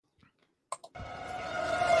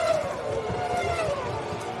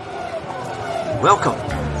Welcome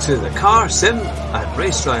to the Car Sim and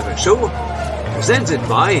Race Driver Show, presented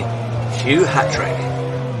by Hugh Hattrick.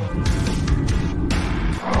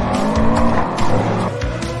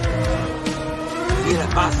 Here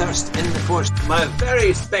at Bathurst in the Forest, my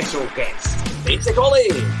very special guest, Basic Ollie,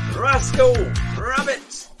 Rascal,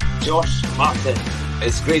 Rabbit, Josh Martin.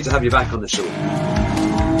 It's great to have you back on the show.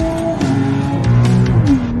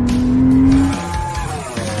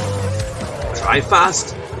 Drive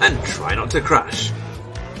fast and try not to crash.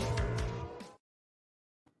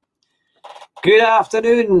 Good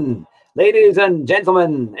afternoon, ladies and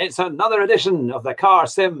gentlemen. It's another edition of the Car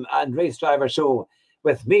Sim and Race Driver Show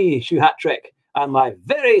with me, Hugh Hattrick, and my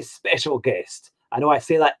very special guest. I know I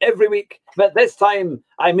say that every week, but this time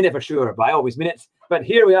I mean it for sure, but I always mean it. But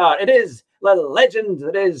here we are. It is the legend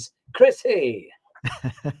that is Chris Haye.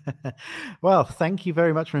 Well, thank you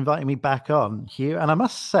very much for inviting me back on, Hugh. And I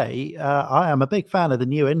must say, I am a big fan of the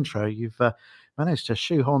new intro. You've managed to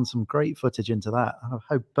shoehorn some great footage into that. I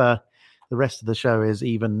hope the rest of the show is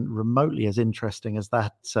even remotely as interesting as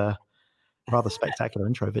that rather spectacular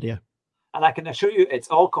intro video. And I can assure you, it's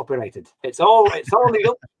all copyrighted. It's all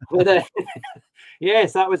legal. But,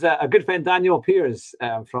 yes, that was a good friend, Daniel Piers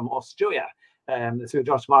from Australia. Through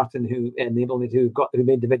Josh Martin, who enabled me who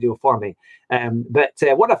made the video for me. But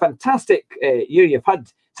what a fantastic year you've had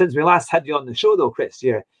since we last had you on the show, though, Chris.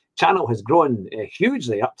 Your channel has grown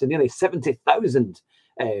hugely, up to nearly 70,000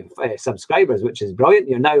 subscribers, which is brilliant.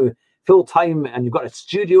 You're now full time, and you've got a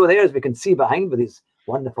studio there, as we can see behind, with these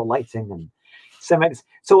wonderful lighting and cements.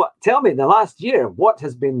 So, tell me, in the last year,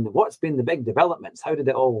 what's been the big developments? How did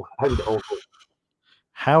it all go?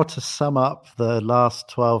 How to sum up the last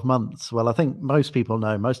 12 months? Well, I think most people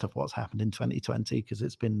know most of what's happened in 2020 because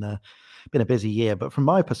it's been a busy year. But from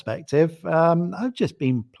my perspective, I've just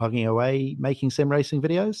been plugging away, making sim racing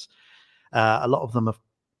videos. A lot of them have,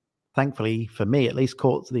 thankfully for me at least,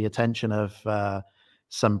 caught the attention of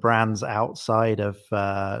some brands outside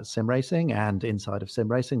of sim racing and inside of sim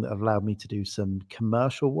racing that have allowed me to do some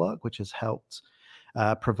commercial work, which has helped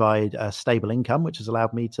provide a stable income, which has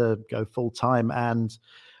allowed me to go full time and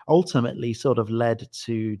ultimately sort of led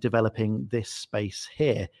to developing this space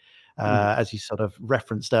here. As you sort of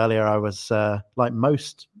referenced earlier, I was like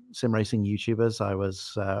most sim racing YouTubers, I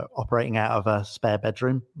was operating out of a spare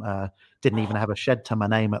bedroom. Didn't even have a shed to my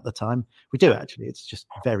name at the time. We do actually. It's just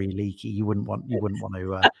very leaky. You wouldn't want to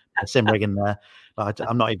put a sim rig in there.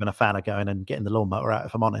 I'm not even a fan of going and getting the lawnmower out,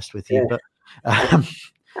 if I'm honest with you. Yeah.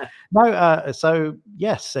 But so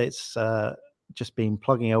yes, it's just been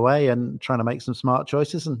plugging away and trying to make some smart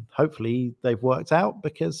choices, and hopefully they've worked out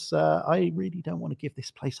because I really don't want to give this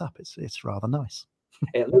place up. It's rather nice.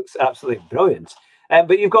 It looks absolutely brilliant.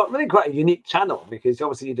 But you've got really quite a unique channel because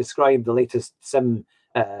obviously you described the latest sim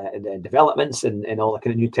developments and all the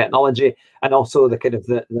kind of new technology and also the kind of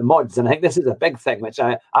the mods. And I think this is a big thing, which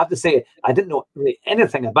I have to say I didn't know really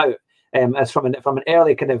anything about as from an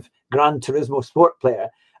early kind of Gran Turismo sport player.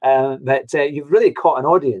 But you've really caught an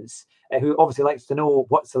audience who obviously likes to know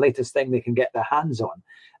what's the latest thing they can get their hands on.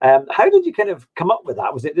 How did you kind of come up with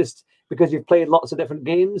that? Was it just because you've played lots of different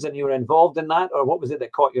games and you were involved in that, or what was it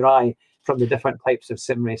that caught your eye from the different types of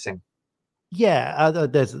sim racing? Yeah,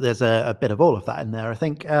 there's a bit of all of that in there. I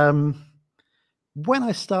think when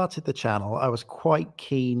I started the channel, I was quite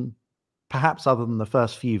keen, perhaps other than the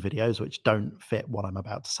first few videos, which don't fit what I'm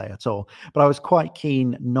about to say at all, but I was quite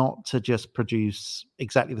keen not to just produce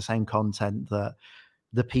exactly the same content that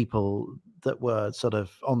the people that were sort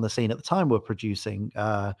of on the scene at the time were producing.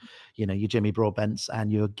 Your Jimmy Broadbents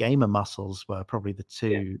and your Gamer Muscles were probably the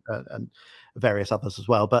two, and various others as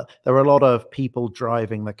well. But there were a lot of people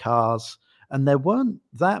driving the cars, and there weren't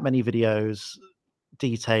that many videos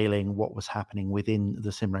detailing what was happening within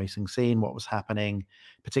the sim racing scene, what was happening,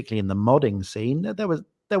 particularly in the modding scene. There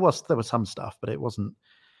was some stuff, but it wasn't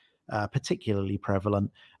particularly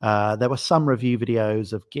prevalent. There were some review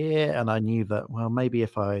videos of gear, and I knew that, well, maybe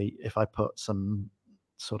if I put some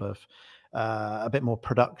sort of a bit more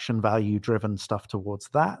production value driven stuff towards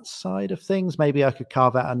that side of things, maybe I could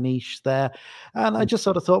carve out a niche there. And I just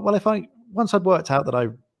sort of thought, well, once I'd worked out that I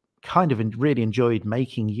kind of really enjoyed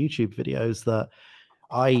making YouTube videos, that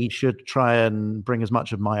I should try and bring as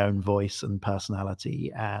much of my own voice and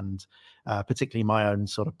personality and particularly my own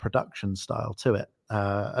sort of production style to it.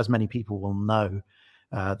 As many people will know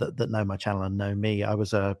that know my channel and know me, I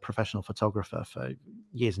was a professional photographer for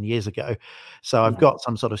years and years ago. So I've got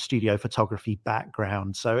some sort of studio photography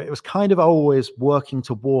background. So it was kind of always working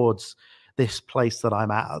towards this place that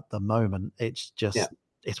I'm at the moment. It's just,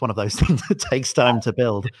 it's one of those things that takes time to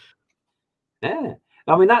build. Yeah.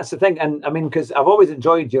 I mean, that's the thing, and I mean, because I've always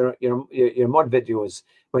enjoyed your mod videos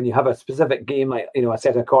when you have a specific game, like a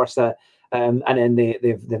Assetto Corsa, and then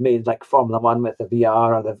they've made like Formula One with the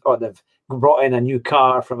VR, or they've brought in a new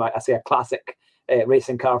car from, I say, a classic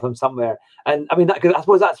racing car from somewhere, and I mean, because I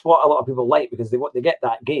suppose that's what a lot of people like, because they get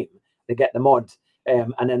that game, they get the mod,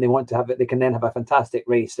 and then they want to have it. They can then have a fantastic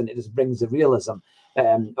race, and it just brings the realism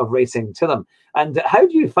of racing to them. And how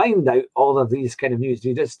do you find out all of these kind of news?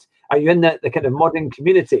 Are you in the kind of modding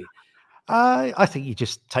community? I think you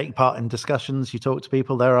just take part in discussions. You talk to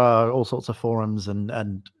people. There are all sorts of forums,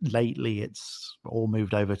 and lately it's all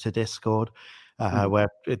moved over to Discord, where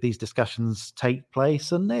these discussions take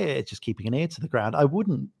place, and it's just keeping an ear to the ground. I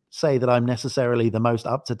wouldn't say that I'm necessarily the most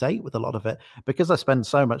up to date with a lot of it, because I spend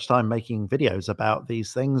so much time making videos about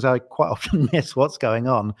these things. I quite often miss what's going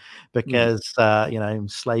on because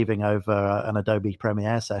slaving over an Adobe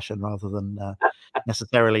Premiere session rather than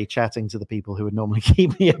necessarily chatting to the people who would normally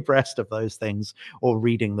keep me abreast of those things, or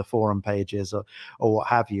reading the forum pages, or what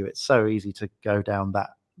have you. It's so easy to go down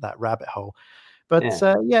that rabbit hole. But it's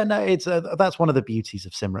that's one of the beauties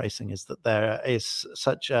of sim racing, is that there is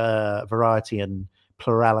such a variety and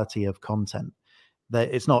plurality of content,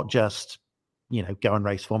 that it's not just go and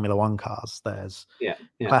race Formula One cars. There's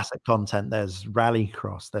classic content, there's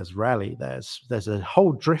rallycross, there's rally, there's a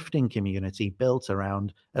whole drifting community built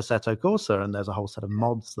around Assetto Corsa, and there's a whole set of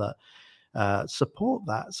mods that support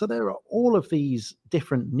that. So there are all of these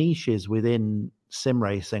different niches within sim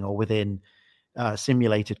racing, or within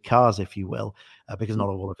simulated cars, if you will, because not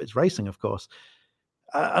all of it's racing, of course.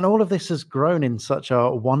 And all of this has grown in such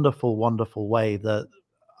a wonderful, wonderful way that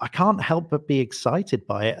I can't help but be excited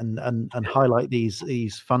by it, and highlight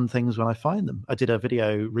these fun things when I find them. I did a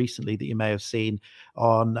video recently that you may have seen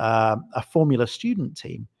on a Formula student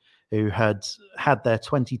team who had their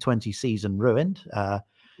 2020 season ruined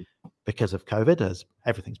because of COVID, as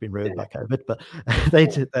everything's been ruined by COVID. But they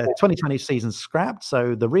did their 2020 season scrapped.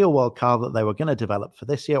 So the real world car that they were going to develop for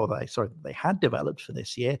this year, or they had developed for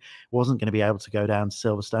this year, wasn't going to be able to go down to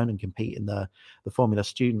Silverstone and compete in the Formula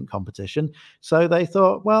student competition. So they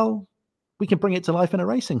thought, well, we can bring it to life in a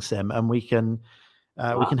racing sim, and we can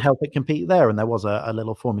help it compete there. And there was a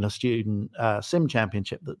little Formula student sim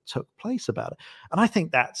championship that took place about it. And I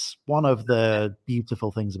think that's one of the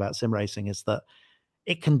beautiful things about sim racing, is that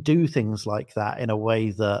it can do things like that in a way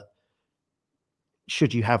that,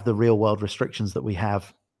 should you have the real world restrictions that we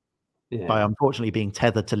have, by unfortunately being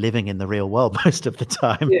tethered to living in the real world most of the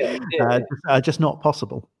time, are just not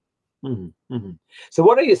possible. Mm-hmm, mm-hmm. So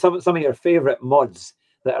what are some of your favorite mods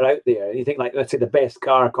that are out there? You think, like, let's say, the best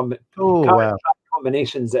car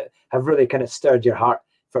combinations that have really kind of stirred your heart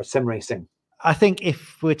for sim racing? I think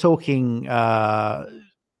if we're talking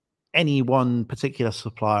any one particular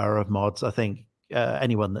supplier of mods, I think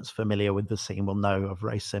anyone that's familiar with the scene will know of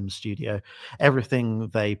Race Sim Studio. Everything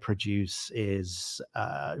they produce is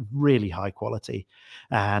really high quality,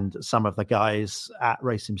 and some of the guys at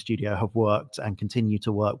Race Sim Studio have worked and continue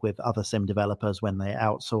to work with other sim developers when they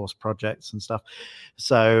outsource projects and stuff.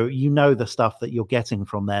 So the stuff that you're getting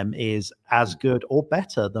from them is as good or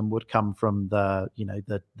better than would come from the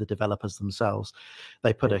developers themselves.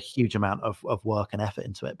 They put a huge amount of work and effort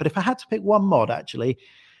into it. But if I had to pick one mod, actually,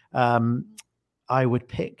 I would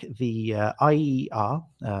pick the IER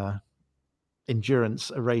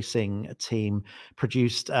endurance racing team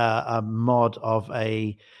produced a mod of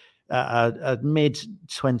a mid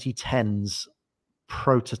 2010s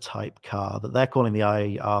prototype car that they're calling the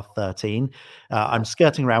IER 13. I'm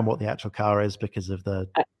skirting around what the actual car is because of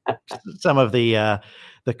some of the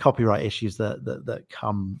copyright issues that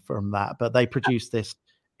come from that. But they produced this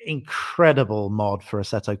incredible mod for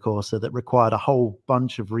Assetto Corsa that required a whole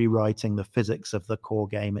bunch of rewriting the physics of the core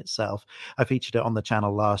game itself. I featured it on the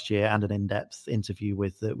channel last year, and an in-depth interview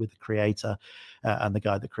with the creator and the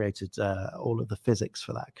guy that created all of the physics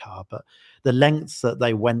for that car. But the lengths that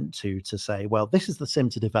they went to say, well, this is the sim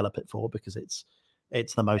to develop it for, because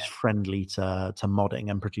it's the most friendly to modding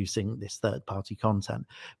and producing this third-party content.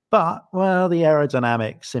 But, well, the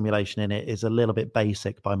aerodynamic simulation in it is a little bit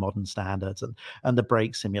basic by modern standards, and the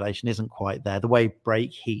brake simulation isn't quite there. The way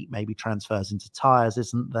brake heat maybe transfers into tires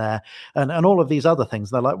isn't there, and all of these other things.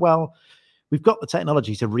 They're like, well, we've got the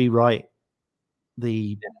technology to rewrite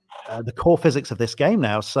the core physics of this game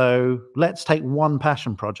now, so let's take one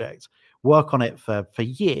passion project, work on it for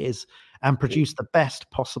years, and produce the best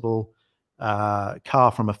possible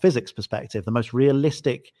car from a physics perspective, the most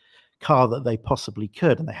realistic car that they possibly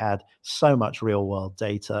could. And they had so much real world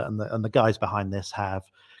data, and the guys behind this have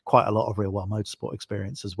quite a lot of real world motorsport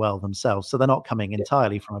experience as well themselves. So they're not coming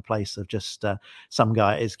entirely from a place of just some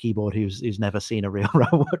guy at his keyboard who's never seen a real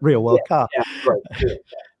world car.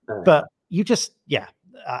 But you just,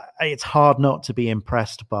 it's hard not to be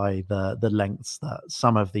impressed by the lengths that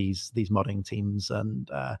some of these modding teams and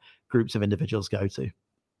groups of individuals go to.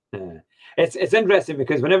 Yeah. It's interesting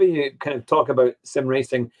because whenever you kind of talk about sim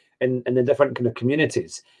racing in the different kind of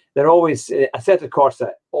communities, they're always Assetto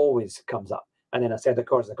Corsa always comes up, and then Assetto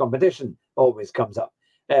Corsa competition always comes up,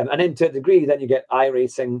 and then to a degree, then you get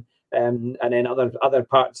iRacing, and then other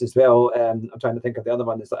parts as well. I'm trying to think of the other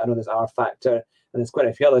one. I know there's R Factor, and there's quite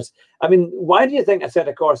a few others. I mean, why do you think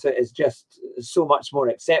Assetto Corsa is just so much more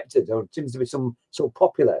accepted, or seems to be so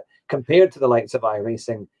popular compared to the likes of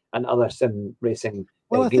iRacing and other sim racing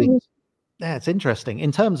games? I think, it's interesting.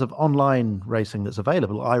 In terms of online racing that's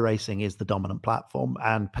available, iRacing is the dominant platform,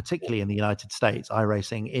 and particularly in the United States,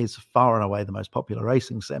 iRacing is far and away the most popular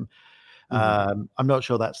racing sim. I'm not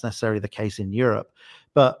sure that's necessarily the case in Europe,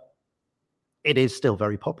 but it is still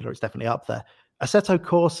very popular. It's definitely up there. Assetto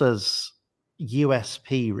Corsa's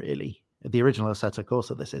USP, really, the original Assetto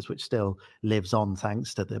Corsa this is, which still lives on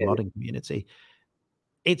thanks to the modding community.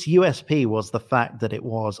 Its USP was the fact that it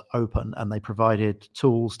was open and they provided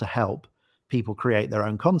tools to help people create their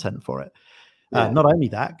own content for it. Not only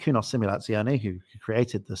that, Kunos Simulazione, who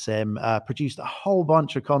created the sim, produced a whole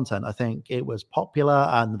bunch of content. I think it was popular,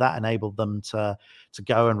 and that enabled them to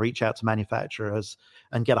go and reach out to manufacturers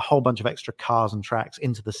and get a whole bunch of extra cars and tracks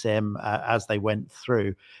into the sim as they went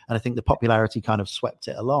through. And I think the popularity kind of swept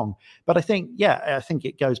it along. But I think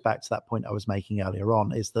it goes back to that point I was making earlier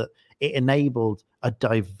on, is that it enabled a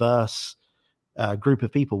diverse group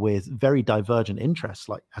of people with very divergent interests,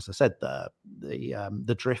 like, as I said,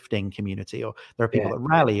 the drifting community, or there are people that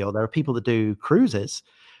rally, or there are people that do cruises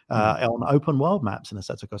on open world maps in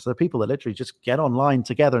Assetto Corsa. So there are people that literally just get online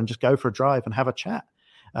together and just go for a drive and have a chat.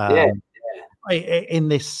 In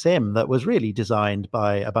this sim that was really designed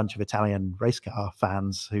by a bunch of Italian race car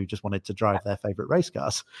fans who just wanted to drive their favorite race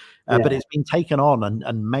cars. But it's been taken on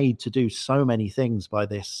and made to do so many things by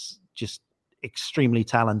this just extremely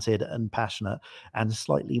talented and passionate and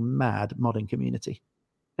slightly mad modding community.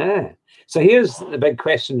 So here's the big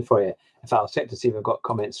question for you. If I'll check to see if we've got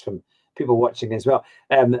comments from people watching as well.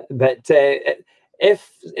 But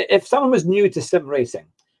if someone was new to sim racing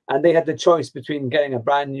and they had the choice between getting a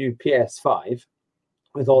brand new PS5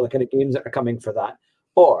 with all the kind of games that are coming for that,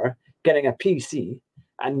 or getting a PC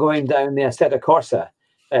and going down the Assetto Corsa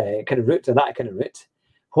kind of route to that kind of route,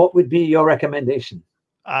 what would be your recommendation?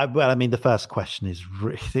 Well, I mean, the first question is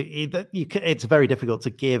it's very difficult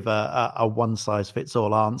to give a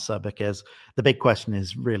one-size-fits-all answer, because the big question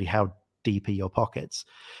is really how deep are your pockets.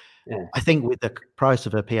 I think with the price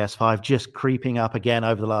of a PS5 just creeping up again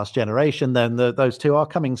over the last generation, then those two are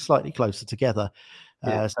coming slightly closer together.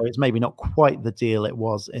 So it's maybe not quite the deal it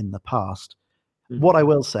was in the past. What I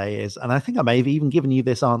will say is, and I think I may have even given you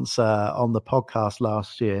this answer on the podcast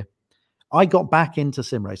last year, I got back into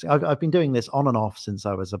sim racing. I've been doing this on and off since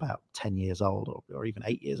I was about 10 years old, or even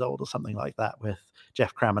 8 years old, or something like that, with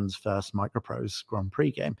Jeff Crammon's first Microprose Grand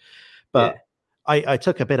Prix game. But I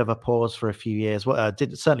took a bit of a pause for a few years.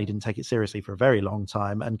 Certainly didn't take it seriously for a very long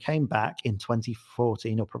time, and came back in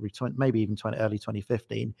 2014, or probably maybe even early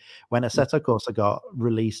 2015, when Assetto Corsa got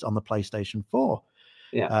released on the PlayStation 4.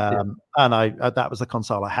 And that was the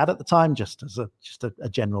console I had at the time, just as a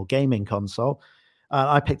general gaming console.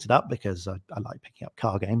 I picked it up because I like picking up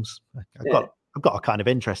car games. I've got a kind of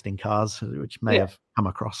interest in cars, which may have come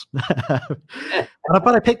across.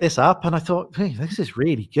 But I picked this up and I thought, hey, this is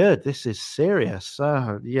really good. This is serious.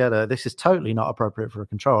 This is totally not appropriate for a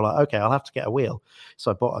controller. Okay, I'll have to get a wheel.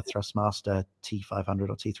 So I bought a Thrustmaster T500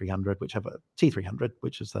 or T300, T300,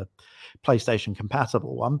 which is the PlayStation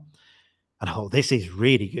compatible one. And this is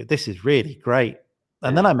really good. This is really great.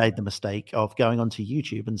 And then I made the mistake of going onto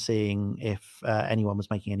YouTube and seeing if anyone was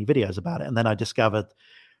making any videos about it. And then I discovered,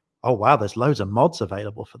 oh, wow, there's loads of mods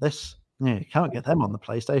available for this. You can't get them on the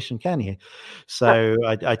PlayStation, can you? So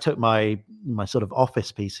I took my sort of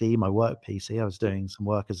office PC, my work PC. I was doing some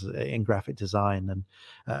work in graphic design and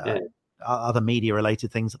other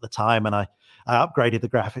media-related things at the time. And I upgraded the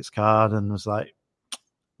graphics card and was like,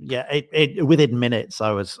 within minutes, I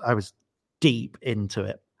was deep into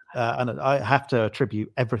it. And I have to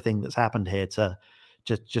attribute everything that's happened here to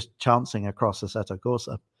just chancing across Assetto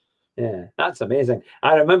Corsa. Yeah, that's amazing.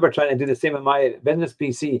 I remember trying to do the same on my business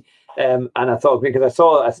PC, and I thought, because I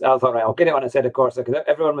thought, right, I'll get it on Assetto Corsa, because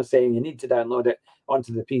everyone was saying you need to download it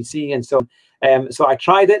onto the PC, and so I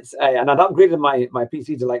tried it, and I'd upgraded my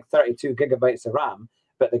PC to like 32 gigabytes of RAM,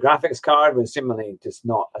 but the graphics card was similarly just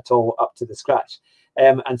not at all up to the scratch.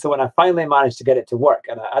 And so when I finally managed to get it to work,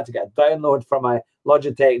 and I had to get a download from my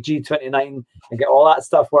Logitech G29 and get all that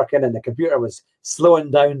stuff working, and the computer was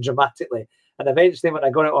slowing down dramatically. And eventually, when I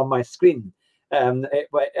got it on my screen,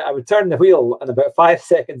 I would turn the wheel, and about 5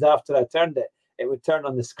 seconds after I turned it, it would turn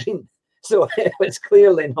on the screen. So it was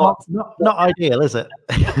clearly not ideal, is it?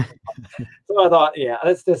 So I thought, yeah,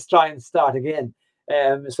 let's just try and start again.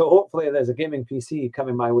 So hopefully there's a gaming PC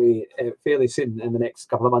coming my way fairly soon, in the next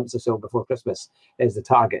couple of months or so before Christmas is the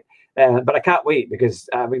target. But I can't wait, because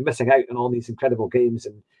I've been missing out on all these incredible games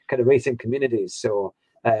and kind of racing communities. So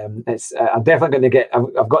I'm definitely going to get.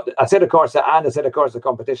 I've got a Assetto Corsa and a Assetto Corsa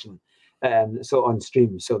competition, so on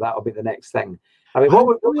stream. So that'll be the next thing. I mean, what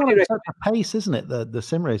would you such a pace, isn't it? The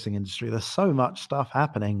sim racing industry. There's so much stuff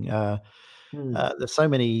happening. There's so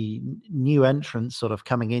many new entrants sort of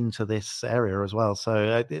coming into this area as well.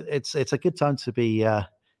 So it's a good time to be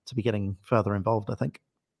getting further involved, I think.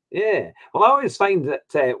 Yeah. Well, I always find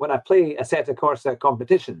that when I play a Assetto Corsa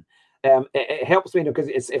competition, it helps me, because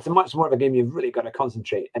it's much more of a game you've really got to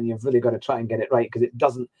concentrate, and you've really got to try and get it right, because it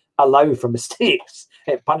doesn't allow for mistakes.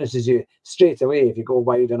 It punishes you straight away if you go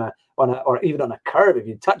wide on a or even on a curve. If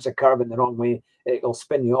you touch a curve in the wrong way, it'll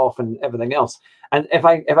spin you off and everything else. And if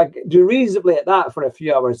I do reasonably at that for a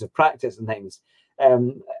few hours of practice and things,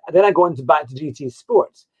 then I go back to GT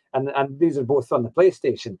Sports, and these are both on the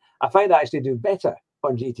PlayStation. I find I actually do better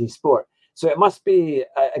on GT Sport. So it must be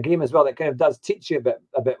a game as well that kind of does teach you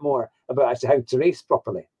a bit more about actually how to race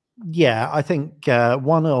properly. Yeah, I think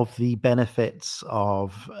one of the benefits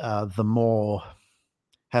of the more,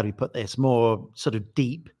 how do you put this, more sort of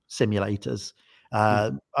deep simulators.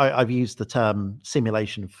 I've used the term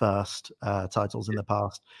simulation first titles in the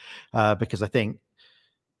past, because I think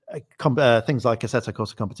things like Assetto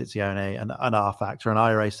Corsa Competizione and R Factor and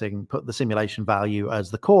iRacing put the simulation value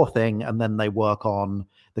as the core thing, and then they work on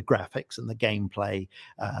the graphics and the gameplay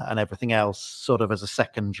and everything else sort of as a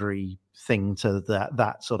secondary thing to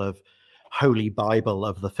that sort of holy Bible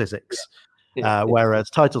of the physics. Whereas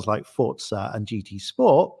titles like Forza and GT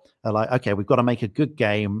Sport are like, okay, we've got to make a good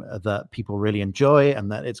game that people really enjoy,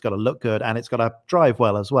 and that it's got to look good, and it's got to drive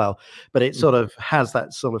well as well. But it sort of has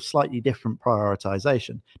that sort of slightly different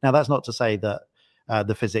prioritization. Now, that's not to say that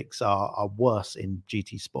the physics are worse in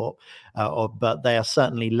GT Sport, but they are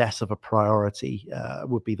certainly less of a priority,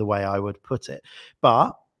 would be the way I would put it.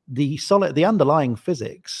 But the underlying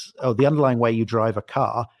physics, or the underlying way you drive a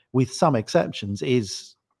car, with some exceptions,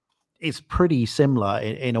 is pretty similar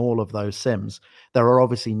in all of those sims. There are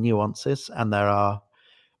obviously nuances, and there are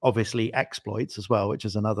obviously exploits as well, which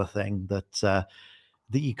is another thing that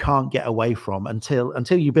you can't get away from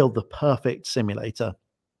until you build the perfect simulator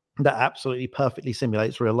that absolutely perfectly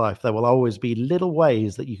simulates real life. There will always be little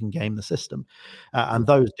ways that you can game the system, and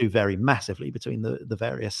those do vary massively between the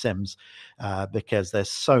various sims, because there's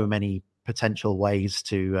so many potential ways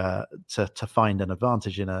to find an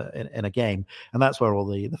advantage in a game. And that's where all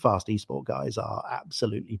the fast esport guys are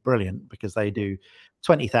absolutely brilliant, because they do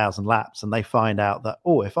 20,000 laps and they find out that,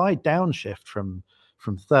 if I downshift from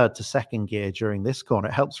third to second gear during this corner,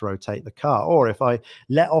 it helps rotate the car. Or if I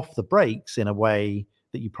let off the brakes in a way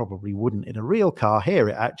that you probably wouldn't in a real car, here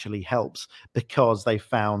it actually helps, because they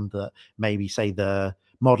found that maybe, say, the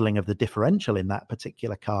modeling of the differential in that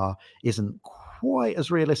particular car isn't quite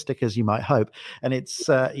as realistic as you might hope. And it's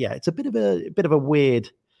it's a bit of a weird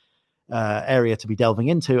area to be delving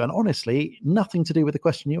into, and honestly nothing to do with the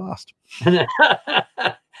question you asked. No,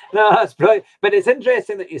 that's brilliant. But it's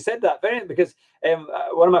interesting that you said that, because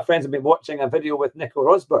one of my friends had been watching a video with Nico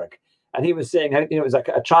Rosberg, and he was saying how, it was like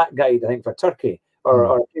a track guide, I think, for Turkey or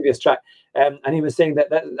a previous track, and he was saying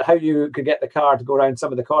that how you could get the car to go around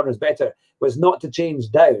some of the corners better was not to change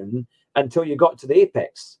down until you got to the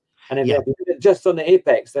apex. And if you did it just on the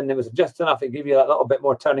apex, then it was just enough. It gave you a little bit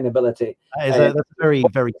more turning ability. That's a very,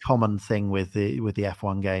 very common thing with the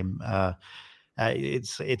F1 game.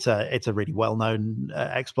 It's a really well-known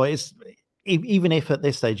exploit. Even if at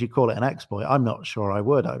this stage you call it an exploit, I'm not sure I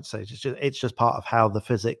would. I would say it's just part of how the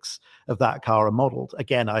physics of that car are modeled.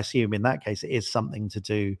 Again, I assume in that case it is something to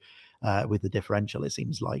do with the differential. It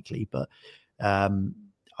seems likely, but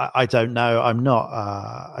I don't know. I'm not.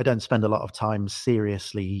 I don't spend a lot of time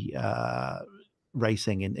seriously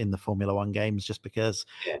racing in the Formula One games, just because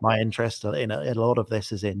my interest in a lot of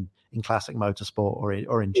this is in classic motorsport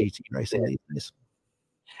or in GT racing these days.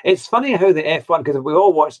 It's funny how the F1, because we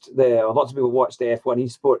all watched lots of people watched the F1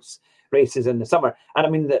 esports races in the summer, and I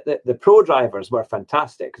mean the pro drivers were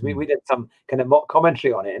fantastic, because we did some kind of mock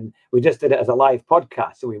commentary on it, and we just did it as a live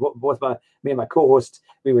podcast. So me and my co-host,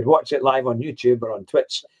 we would watch it live on YouTube or on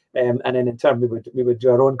Twitch, And then in turn we would do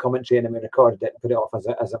our own commentary, and then we recorded it and put it off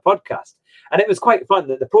as a podcast. And it was quite fun.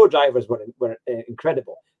 That the pro drivers were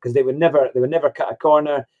incredible, because they would never cut a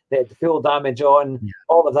corner. They had the full damage on,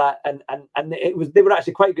 all of that, and they were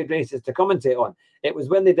actually quite good races to commentate on. It was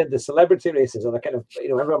when they did the celebrity races, or the kind of,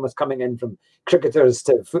 everyone was coming in from cricketers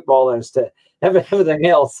to footballers to everything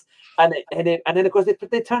else, and then of course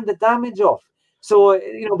they turned the damage off. So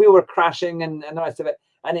we were crashing and the rest of it.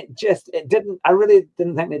 And I really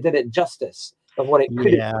didn't think they did it justice of what it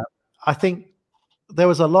could have been. I think there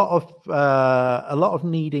was a lot of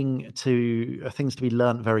needing things to be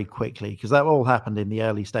learned very quickly, because that all happened in the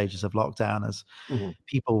early stages of lockdown, as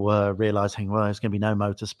people were realizing, well, there's going to be no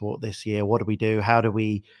motorsport this year. What do we do? How do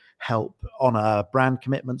we help honor brand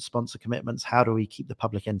commitments, sponsor commitments? How do we keep the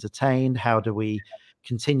public entertained? How do we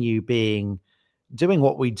continue doing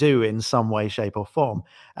what we do in some way, shape, or form?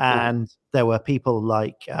 And there were people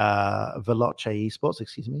like Veloce Esports.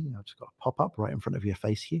 Excuse me, I've just got a pop up right in front of your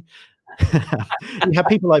face here. You have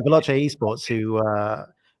people like Veloce Esports who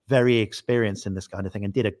are very experienced in this kind of thing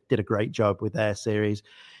and did a great job with their series.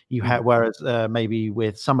 You had, whereas maybe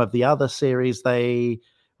with some of the other series, they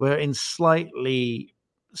were in slightly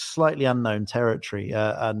unknown territory,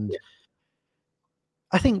 and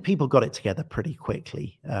I think people got it together pretty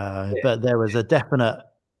quickly, but there was a definite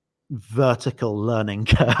vertical learning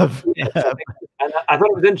curve. And I thought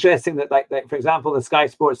it was interesting that, like for example, the Sky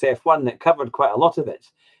Sports F1 that covered quite a lot of it,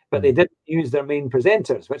 but they didn't use their main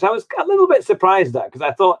presenters, which I was a little bit surprised at, because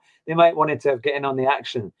I thought they might wanted to get in on the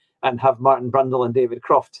action and have Martin Brundle and David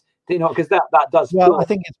Croft, because that does. Well, I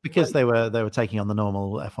think it's because they were taking on the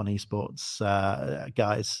normal F1 Esports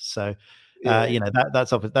guys, so.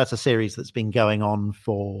 That's a series that's been going on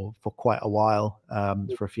for quite a while,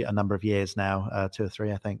 for a number of years now, 2 or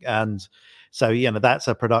 3, I think. And so, that's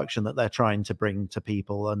a production that they're trying to bring to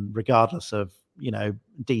people. And regardless of,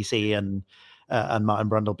 DC and Martin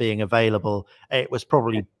Brundle being available, it was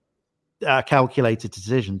probably a calculated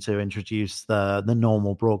decision to introduce the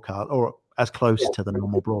normal broadcast, or as close to the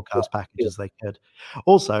normal broadcast package as they could.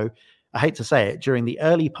 Also, I hate to say it, during the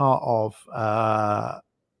early part of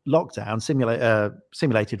lockdown,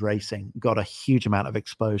 simulated racing got a huge amount of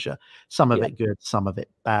exposure, some of it good, some of it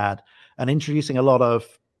bad, and introducing a lot of,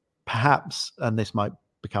 perhaps, and this might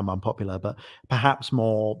become unpopular, but perhaps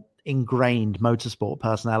more ingrained motorsport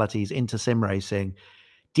personalities into sim racing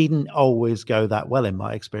didn't always go that well, in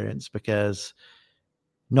my experience, because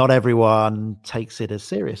not everyone takes it as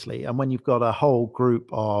seriously. And when you've got a whole group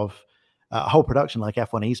of a whole production like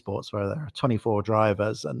F1 Esports, where there are 24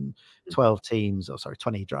 drivers and 20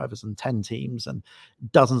 drivers and 10 teams and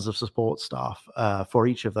dozens of support staff for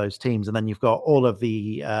each of those teams. And then you've got all of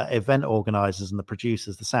the event organizers and the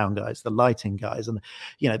producers, the sound guys, the lighting guys. And,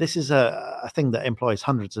 this is a thing that employs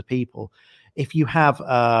hundreds of people. If you have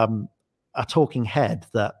a talking head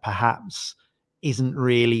that perhaps isn't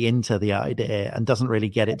really into the idea and doesn't really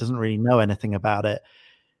get it, doesn't really know anything about it,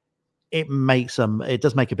 it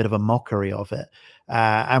does make a bit of a mockery of it.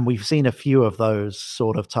 And we've seen a few of those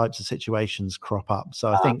sort of types of situations crop up. So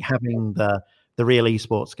I think having the real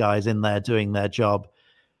esports guys in there doing their job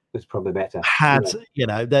was probably better.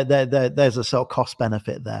 There's a sort of cost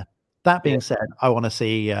benefit there. That being said, I want to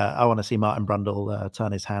see Martin Brundle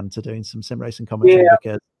turn his hand to doing some sim racing commentary,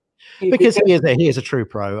 because he is a true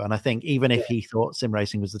pro. And I think even if he thought sim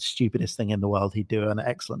racing was the stupidest thing in the world, he'd do an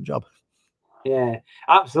excellent job. Yeah,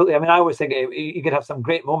 absolutely. I mean, I always think you could have some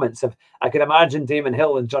great moments. I could imagine Damon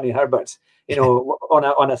Hill and Johnny Herbert,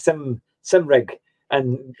 on a sim rig,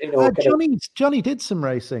 and Johnny did some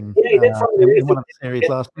racing. Yeah, he did some racing in one of the series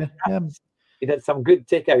last year. Yeah. He did some good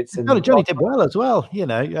takeouts. And Johnny did well as well.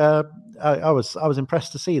 I was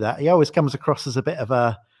impressed to see that. He always comes across as a bit of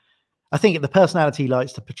a. I think the personality he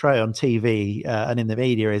likes to portray on TV and in the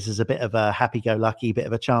media is a bit of a happy-go-lucky, bit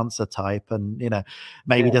of a chancer type, and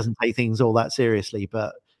maybe doesn't take things all that seriously.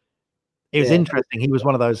 But it was interesting. He was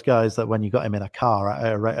one of those guys that when you got him in a car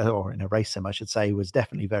or in a race sim, I should say, he was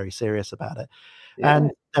definitely very serious about it. Yeah.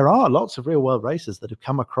 And there are lots of real-world racers that have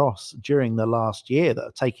come across during the last year that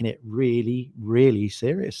are taking it really, really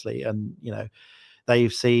seriously, and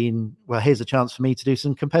they've seen, well, here's a chance for me to do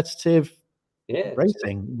some competitive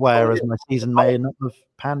racing, whereas my season may not have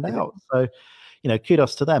panned out. So,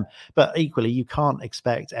 kudos to them. But equally, you can't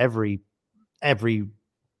expect every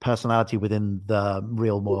personality within the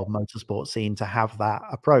real world motorsport scene to have that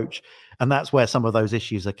approach. And that's where some of those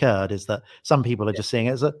issues occurred, is that some people are just seeing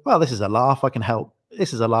it as this is a laugh, I can help.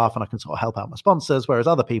 This is a laugh and I can sort of help out my sponsors. Whereas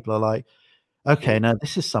other people are like, okay, now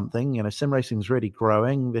this is something, sim racing is really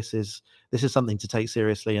growing. This is something to take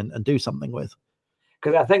seriously and do something with.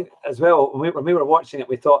 Because I think as well, when we were watching it,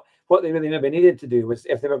 we thought, what they really maybe needed to do was,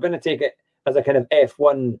 if they were going to take it as a kind of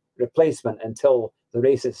F1 replacement until the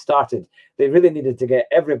races started, they really needed to get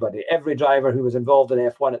everybody, every driver who was involved in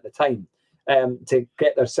F1 at the time, to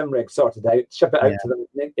get their sim rig sorted out, ship it out to them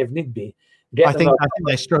if need be. I think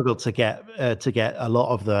they struggled to get a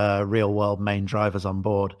lot of the real world main drivers on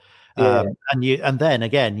board. And then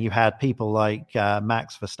again, you had people like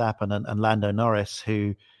Max Verstappen and Lando Norris,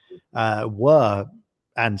 who were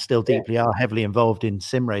and still deeply are heavily involved in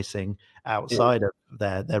sim racing outside of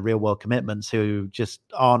their real world commitments, who just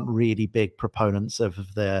aren't really big proponents of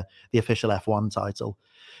the official F1 title.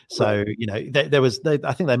 So, you know,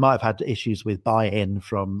 I think they might have had issues with buy-in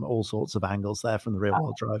from all sorts of angles there from the real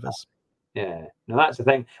world drivers. Yeah, no, that's the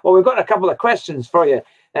thing. Well, we've got a couple of questions for you.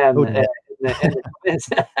 In the comments.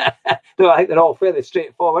 So I think they're all fairly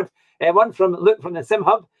straightforward. One from Luke from the Sim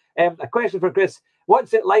Hub. A question for Chris: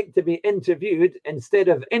 what's it like to be interviewed instead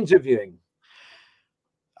of interviewing?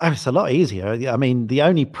 Oh, it's a lot easier. I mean, the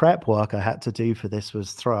only prep work I had to do for this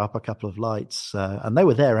was throw up a couple of lights, and they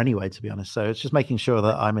were there anyway, to be honest. So it's just making sure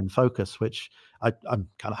that I'm in focus, which I'm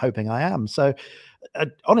kind of hoping I am. So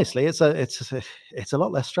honestly, it's a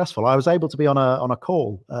lot less stressful. I was able to be on a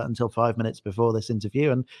call until 5 minutes before this interview,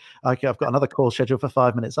 and I've got another call scheduled for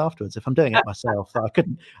 5 minutes afterwards. If I'm doing it myself,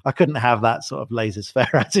 I couldn't have that sort of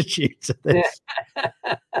laissez-faire attitude to this. Yeah.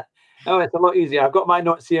 Oh, it's a lot easier. I've got my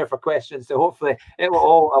notes here for questions, so hopefully it will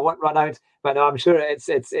all. I won't run out, but no, I'm sure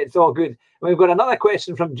it's all good. We've got another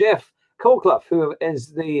question from Jeff Colclough, who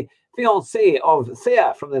is the fiancé of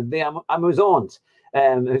Thea from the Amazons,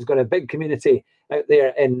 who's got a big community out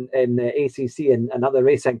there in ACC and other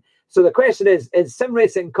racing. So the question is sim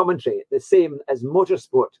racing commentary the same as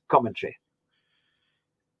motorsport commentary?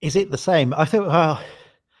 Is it the same? I thought, well,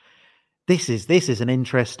 this is an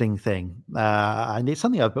interesting thing, and it's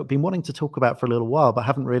something I've been wanting to talk about for a little while, but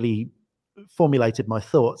haven't really formulated my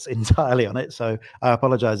thoughts entirely on it. So I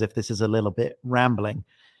apologize if this is a little bit rambling.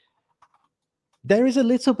 There is a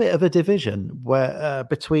little bit of a division where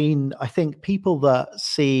between, I think, people that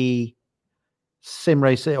see sim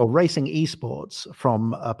racing or racing esports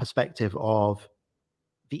from a perspective of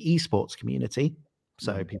the esports community.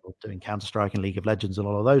 So people doing Counter-Strike and League of Legends and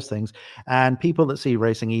all of those things, and people that see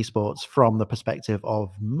racing esports from the perspective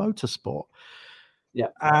of motorsport. Yeah.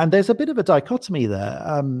 And there's a bit of a dichotomy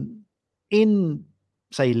there. In,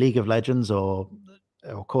 say, League of Legends or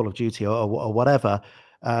Call of Duty or whatever,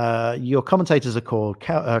 your commentators are called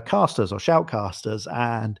casters or shoutcasters,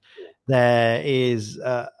 and there is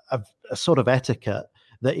a sort of etiquette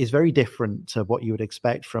that is very different to what you would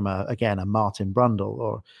expect from a Martin Brundle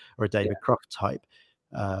or a David Croft type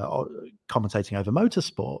commentating over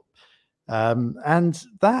motorsport, and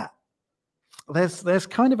that there's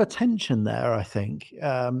kind of a tension there, I think.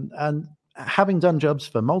 And having done jobs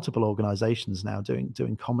for multiple organizations now,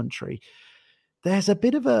 doing commentary, there's a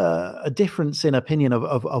bit of a difference in opinion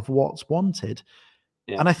of what's wanted,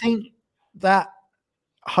 and I think that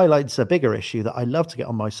highlights a bigger issue that I love to get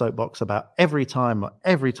on my soapbox about every time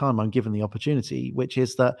I'm given the opportunity, which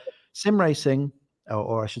is that sim racing,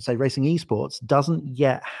 or I should say racing esports, doesn't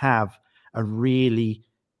yet have a really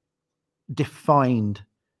defined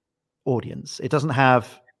audience. It doesn't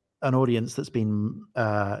have an audience that's been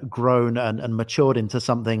grown and matured into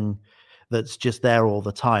something that's just there all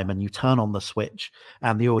the time, and you turn on the switch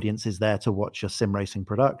and the audience is there to watch your sim racing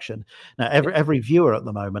production. Now, every viewer at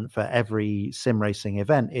the moment for every sim racing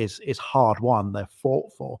event is hard won. They're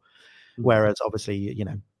fought for. Whereas obviously, you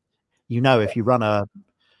know, if you run a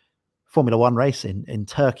Formula One race in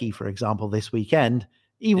Turkey, for example, this weekend,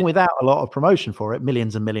 even without a lot of promotion for it,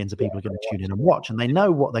 millions and millions of people are going to tune in and watch, and they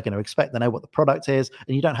know what they're going to expect. They know what the product is,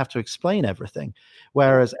 and you don't have to explain everything.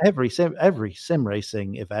 Whereas every sim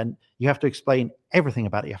racing event, you have to explain everything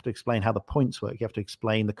about it. You have to explain how the points work. You have to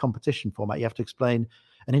explain the competition format. You have to explain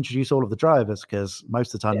and introduce all of the drivers, because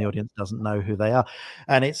most of the time the audience doesn't know who they are.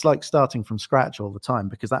 And it's like starting from scratch all the time,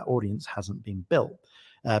 because that audience hasn't been built,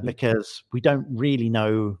 because we don't really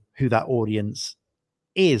know who that audience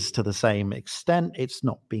is to the same extent. It's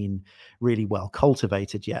not been really well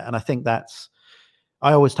cultivated yet. And I think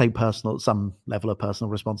I always take some level of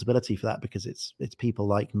personal responsibility for that, because it's people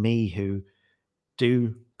like me who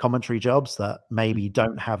do commentary jobs that maybe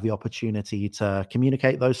don't have the opportunity to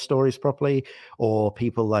communicate those stories properly, or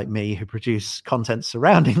people like me who produce content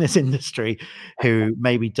surrounding this industry who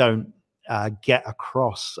maybe don't get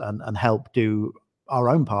across and help do our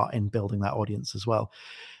own part in building that audience as well.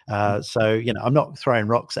 So, I'm not throwing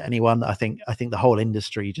rocks at anyone. I think the whole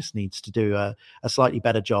industry just needs to do a slightly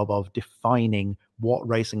better job of defining what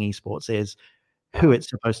racing esports is, who it's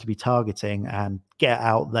supposed to be targeting, and get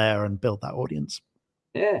out there and build that audience.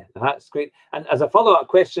 Yeah, that's great. And as a follow-up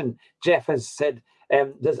question, Jeff has said,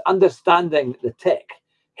 does understanding the tech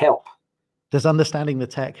help? Does understanding the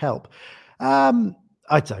tech help?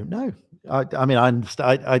 I don't know. I mean, I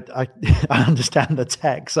understand. I understand the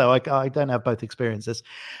tech, so I don't have both experiences.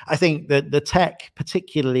 I think that the tech,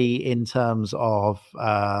 particularly in terms of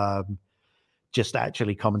just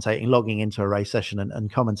actually commentating, logging into a race session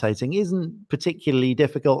and commentating, isn't particularly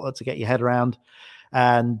difficult to get your head around.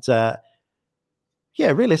 And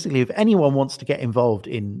yeah, realistically, if anyone wants to get involved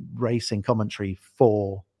in racing commentary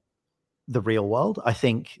for the real world, I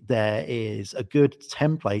think there is a good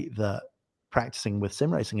template that practicing with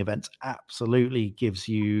sim racing events absolutely gives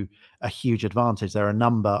you a huge advantage. There are a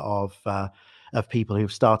number of people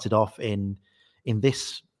who've started off in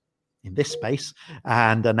this in this space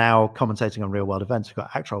and are now commentating on real world events. We've got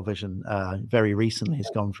Actual Vision very recently has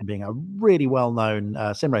gone from being a really well known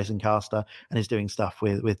sim racing caster and is doing stuff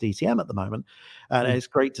with DTM at the moment. And it's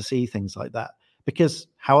great to see things like that, because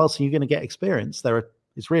how else are you going to get experience?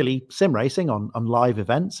 It's really sim racing on live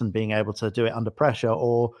events and being able to do it under pressure,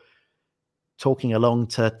 or talking along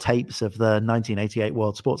to tapes of the 1988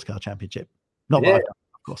 World Sports Car Championship. Not that I've done,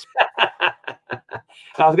 of course.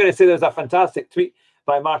 I was going to say there's a fantastic tweet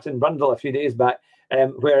by Martin Brundle a few days back,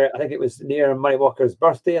 where I think it was near Murray Walker's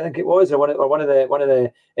birthday. I think it was, or one of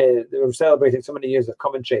the they were celebrating so many years of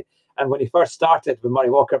commentary. And when he first started with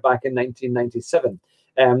Murray Walker back in 1997,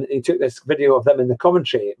 he took this video of them in the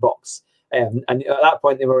commentary box. And at that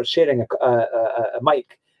point, they were sharing a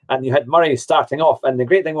mic, and you had Murray starting off. And the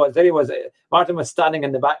great thing was, Martin was standing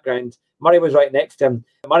in the background. Murray was right next to him.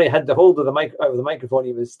 Murray had the hold of the microphone.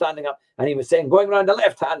 He was standing up, and he was saying, going around the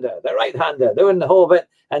left-hander, the right-hander, doing the whole bit,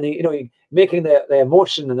 and he making the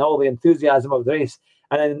emotion and all the enthusiasm of the race.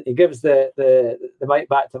 And then he gives the mic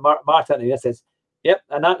back to Martin, and he just says, "Yep,"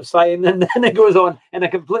 and that's fine. And then it goes on in a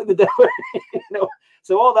completely different,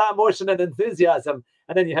 So all that emotion and enthusiasm,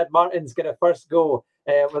 and then you had Martin's kind of first go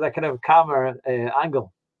with a kind of calmer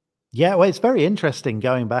angle. Yeah, well, it's very interesting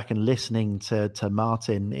going back and listening to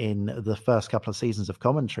Martin in the first couple of seasons of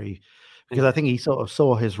commentary, because I think he sort of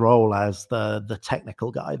saw his role as the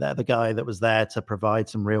technical guy there, the guy that was there to provide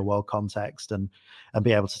some real world context and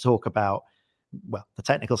be able to talk about, well, the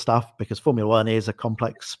technical stuff, because Formula One is a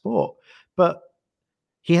complex sport. But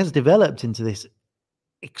he has developed into this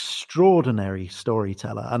extraordinary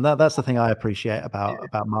storyteller, and that's the thing I appreciate about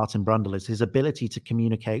Martin Brundle, is his ability to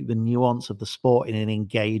communicate the nuance of the sport in an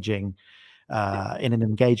engaging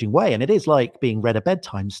way. And it is like being read a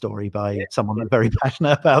bedtime story by someone that's very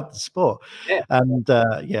passionate about the sport. And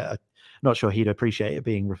not sure he'd appreciate it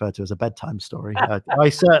being referred to as a bedtime story. I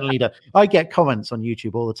certainly don't. I get comments on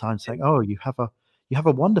YouTube all the time saying, "Oh, you have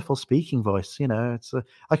a wonderful speaking voice.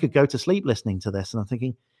 I could go to sleep listening to this." And I'm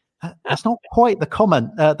thinking, that's not quite the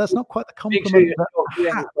comment. That's not quite the compliment you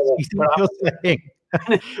think you're saying.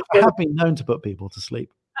 I have been known to put people to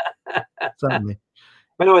sleep. Certainly.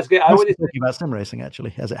 But no, it's good. I was talking about sim racing,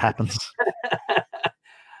 actually, as it happens.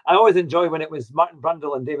 I always enjoy when it was Martin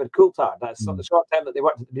Brundle and David Coulthard. That's the short time that they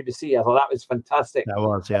worked at the BBC. I thought that was fantastic. That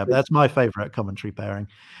was, yeah. That's my favourite commentary pairing.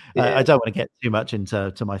 I don't want to get too much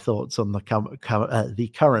into my thoughts on the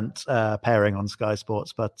current pairing on Sky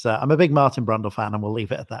Sports, but I'm a big Martin Brundle fan, and we'll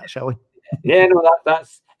leave it at that, shall we? Yeah, no,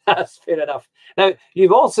 that's fair enough. Now,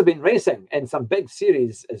 you've also been racing in some big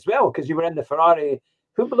series as well, because you were in the Ferrari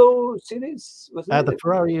Hublot series, wasn't it? The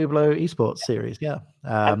Ferrari Hublot Esports series, yeah.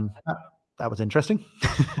 That was interesting.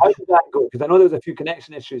 How did that go? Because I know there was a few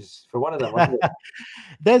connection issues for one of them, wasn't it?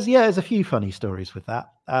 There's a few funny stories with that.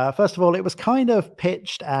 First of all, it was kind of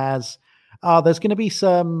pitched as, there's going to be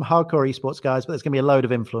some hardcore esports guys, but there's going to be a load of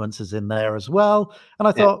influencers in there as well. And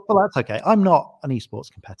I thought, well, that's okay. I'm not an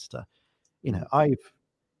esports competitor. I've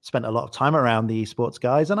spent a lot of time around the esports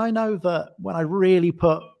guys, and I know that when I really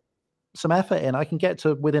put some effort in, I can get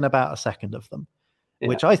to within about a second of them,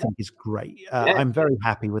 which I think is great. I'm very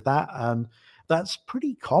happy with that. That's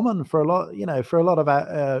pretty common for a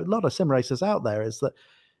lot of sim racers out there, is that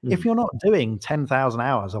if you're not doing 10,000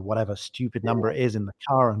 hours or whatever stupid number it is in the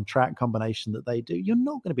car and track combination that they do, you're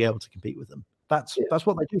not going to be able to compete with them. That's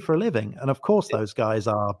what they do for a living. And of course, those guys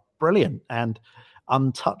are brilliant and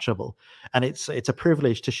untouchable. And it's a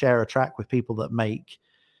privilege to share a track with people that make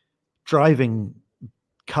driving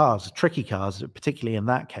cars, tricky cars, particularly in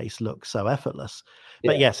that case, look so effortless.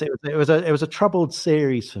 But yes, it was a troubled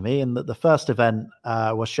series for me, in that the first event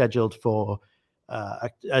was scheduled for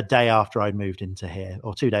a day after I'd moved into here,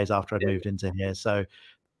 or 2 days after I'd moved into here. So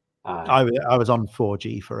I was on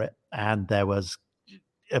 4G for it, and there was,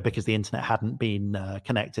 because the internet hadn't been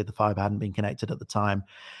connected, the fiber hadn't been connected at the time,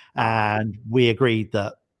 and we agreed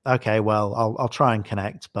that, okay, well, I'll try and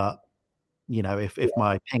connect, but You know, if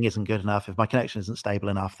my ping isn't good enough, if my connection isn't stable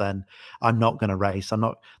enough, then I'm not going to race. I'm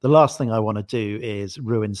not. The last thing I want to do is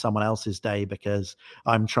ruin someone else's day because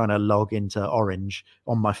I'm trying to log into Orange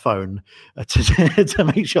on my phone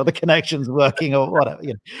to make sure the connection's working or whatever.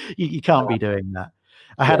 You know, you can't be doing that.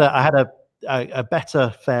 I had a better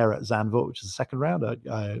fare at Zandvoort, which is the second round.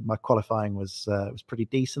 My qualifying was pretty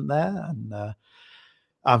decent there, and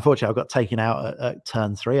unfortunately, I got taken out at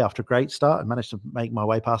turn 3 after a great start and managed to make my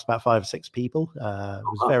way past about 5 or 6 people.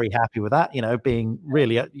 Was very happy with that, you know, being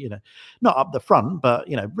really, you know, not up the front, but,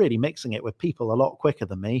 you know, really mixing it with people a lot quicker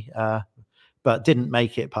than me, but didn't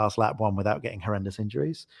make it past lap 1 without getting horrendous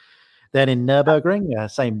injuries. Then in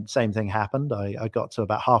Nürburgring, same thing happened. I got to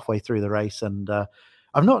about halfway through the race, and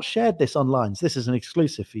I've not shared this online, so this is an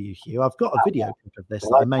exclusive for you, Hugh. I've got a video clip of this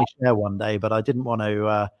that I may share one day, but I didn't want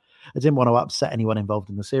to upset anyone involved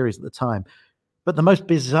in the series at the time. But the most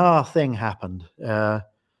bizarre thing happened. There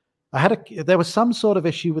was some sort of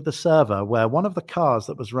issue with the server where one of the cars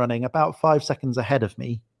that was running about 5 seconds ahead of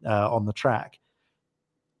me on the track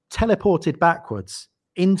teleported backwards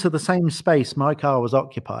into the same space my car was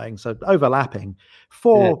occupying, so overlapping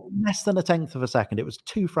for less than 1/10 of a second. It was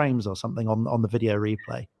 2 frames or something on the video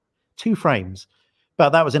replay. 2 frames. But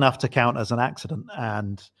that was enough to count as an accident.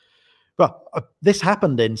 And but this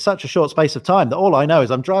happened in such a short space of time that all I know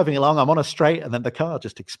is I'm driving along, I'm on a straight, and then the car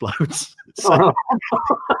just explodes. So,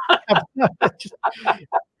 and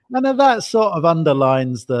then that sort of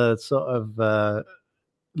underlines the sort of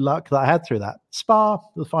luck that I had through that. Spa,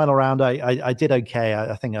 the final round, I did okay.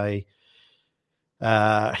 I think I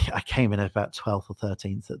came in at about 12th or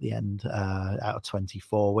 13th at the end out of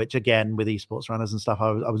 24, which again, with esports runners and stuff,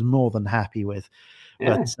 I was more than happy with.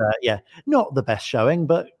 But not the best showing,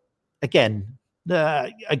 but again,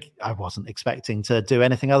 I wasn't expecting to do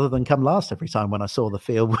anything other than come last every time when I saw the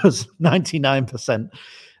field was 99%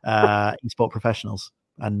 esport professionals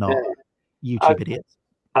and not YouTube idiots.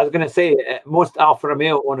 I was going to say, most Alfa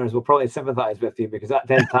Romeo owners will probably sympathize with you because that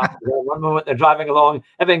tends to happen. One moment they're driving along,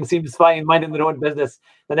 everything seems fine, minding their own business.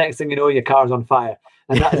 The next thing you know, your car's on fire.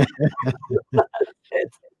 And that's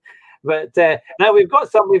it. But now we've got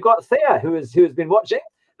Haye who has been watching.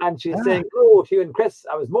 And she's saying, "Oh, Hugh and Chris,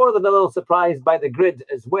 I was more than a little surprised by the grid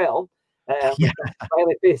as well."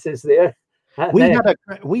 Smiley faces there.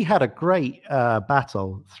 We had a great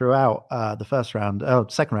battle throughout the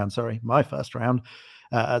second round. Sorry, my first round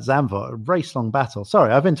at Zandvoort, a race-long battle.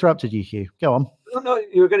 Sorry, I've interrupted you, Hugh. Go on. No,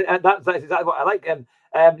 you were going to. That's exactly what I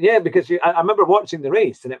like. Because I remember watching the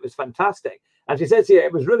race and it was fantastic. And she says here,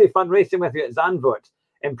 it was really fun racing with you at Zandvoort.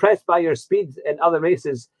 Impressed by your speed in other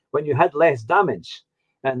races when you had less damage.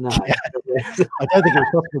 And I don't think it was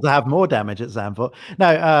possible to have more damage at Zandvoort.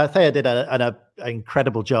 No, Haye did an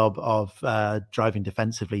incredible job of driving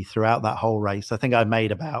defensively throughout that whole race. I think I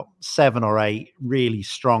made about 7 or 8 really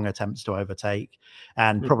strong attempts to overtake,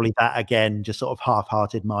 and probably that again, just sort of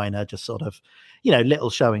half-hearted minor, just sort of, you know,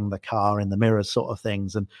 little showing the car in the mirrors sort of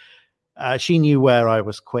things. And she knew where I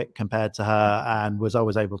was quick compared to her, and was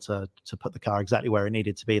always able to put the car exactly where it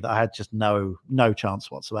needed to be. That I had just no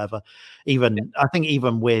chance whatsoever. I think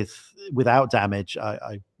even without damage,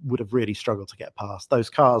 I would have really struggled to get past.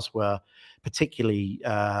 Those cars were particularly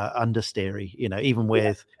understeery. You know, even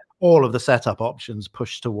with all of the setup options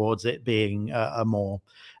pushed towards it being a more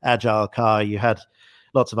agile car, you had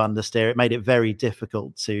lots of understeer. It made it very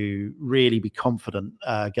difficult to really be confident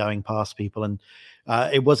going past people. And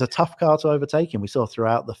it was a tough car to overtake, and we saw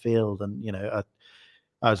throughout the field. And, you know,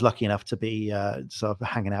 I was lucky enough to be sort of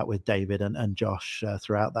hanging out with David and Josh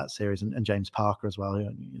throughout that series, and James Parker as well,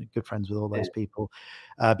 good friends with all those people,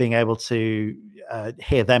 being able to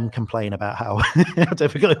hear them complain about how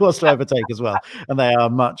difficult it was to overtake as well. And they are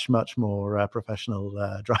much, much more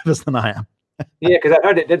professional drivers than I am. Yeah, because I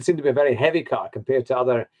heard it did seem to be a very heavy car compared to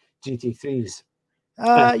other GT3s.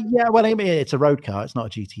 Well, I mean, it's a road car. It's not a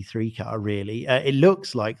GT3 car, really. It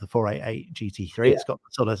looks like the 488 GT3. Yeah.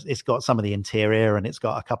 It's got some of the interior, and it's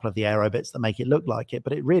got a couple of the aero bits that make it look like it.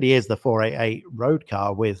 But it really is the 488 road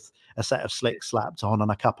car with a set of slicks slapped on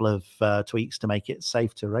and a couple of tweaks to make it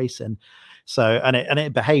safe to race in. So, and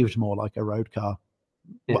it behaved more like a road car.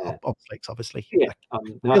 Yeah. Well, on slicks, obviously. Yeah. I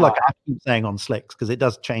feel like I keep saying on slicks because it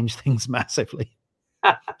does change things massively.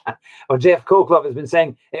 Well, Jeff Colclough has been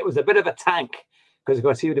saying it was a bit of a tank. Because, of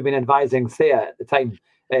course, he would have been advising Haye at the time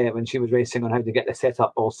when she was racing on how to get the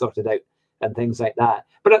setup all sorted out and things like that.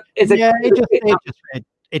 But it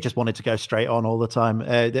just wanted to go straight on all the time.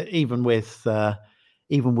 Even with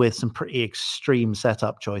some pretty extreme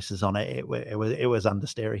setup choices on it, it was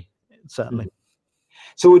understeery, certainly.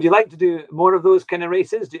 So would you like to do more of those kind of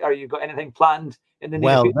races? Are you got anything planned in the near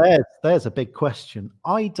Well, future? there's a big question.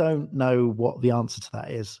 I don't know what the answer to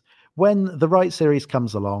that is. When the right series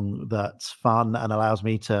comes along that's fun and allows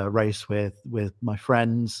me to race with my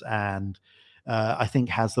friends and I think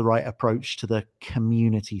has the right approach to the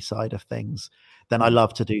community side of things, then I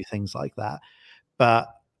love to do things like that. But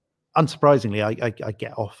unsurprisingly, I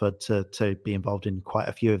get offered to be involved in quite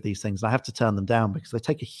a few of these things. And I have to turn them down because they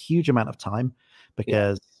take a huge amount of time Yeah.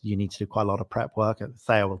 because you need to do quite a lot of prep work.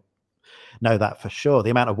 Thea will know that for sure. The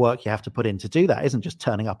amount of work you have to put in to do that isn't just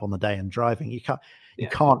turning up on the day and driving. You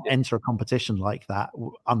can't enter a competition like that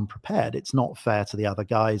unprepared. It's not fair to the other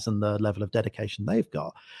guys and the level of dedication they've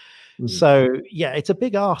got. So yeah, it's a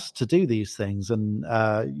big ask to do these things. And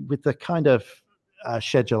with the kind of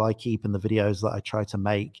schedule I keep and the videos that I try to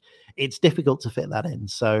make, it's difficult to fit that in.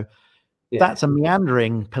 So that's a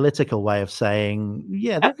meandering political way of saying,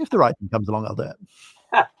 yeah, if the right thing comes along, I'll do it.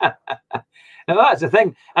 Now that's the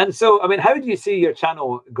thing. And so, I mean, how do you see your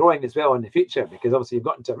channel growing as well in the future? Because obviously you've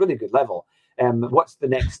gotten to a really good level. What's the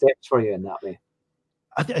next steps for you in that way?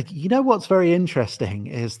 You know, what's very interesting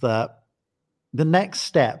is that the next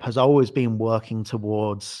step has always been working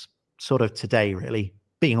towards sort of today, really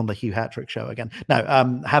being on the Hugh Hattrick show again. No,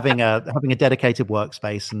 having a dedicated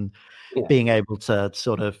workspace and being able to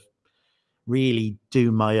sort of really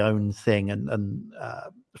do my own thing and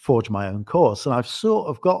forge my own course. And I've sort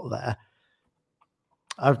of got there.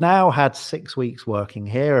 I've now had 6 weeks working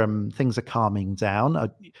here and things are calming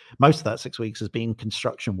down. Most of that 6 weeks has been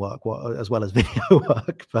construction work as well as video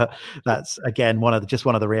work. But that's, again, one of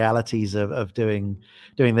the realities of doing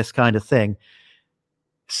this kind of thing.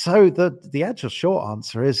 So the actual short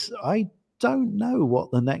answer is I don't know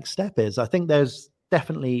what the next step is. I think there's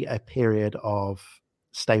definitely a period of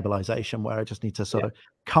stabilization where I just need to sort of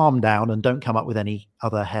calm down and don't come up with any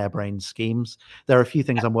other harebrained schemes. There are a few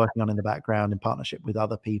things I'm working on in the background in partnership with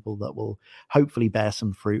other people that will hopefully bear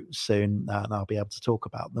some fruit soon, and I'll be able to talk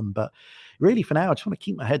about them. But really, for now, I just want to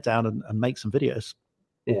keep my head down and make some videos.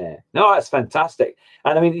 Yeah, no, that's fantastic.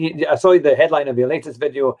 And I mean, I saw the headline of your latest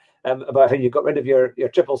video about how you got rid of your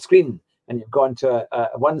triple screen and you've gone to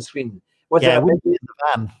a one screen. Was it it wouldn't fit in the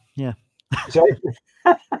van? Yeah. Sorry?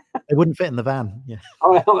 It wouldn't fit in the van. Yeah.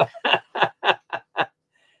 Oh,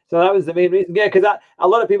 so that was the main reason. Yeah, because a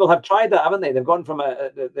lot of people have tried that, haven't they? They've gone from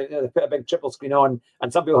they put a big triple screen on,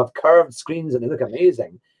 and some people have curved screens and they look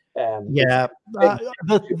amazing. The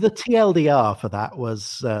TLDR for that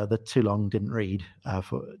was the too long didn't read.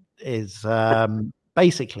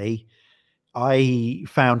 Basically, I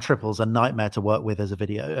found triples a nightmare to work with as a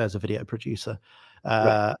video producer.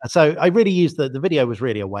 So I really used the video was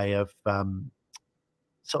really a way of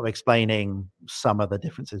sort of explaining some of the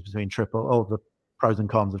differences between triple, all the pros and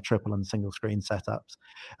cons of triple and single screen setups.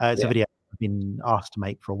 It's a video I've been asked to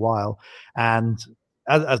make for a while, and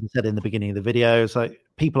as I said in the beginning of the video, so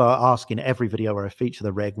people are asking every video where I feature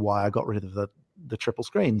the rig why I got rid of the triple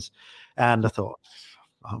screens, and I thought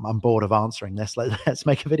I'm bored of answering this. Let's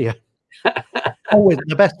make a video. Always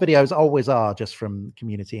the best videos always are just from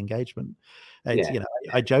community engagement. It's,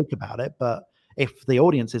 I joke about it, but if the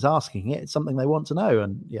audience is asking it, it's something they want to know.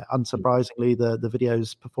 And unsurprisingly, the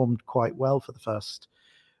videos performed quite well for the first,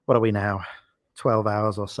 what are we now, 12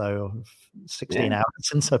 hours or so, 16 hours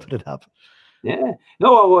since I put it up. Yeah.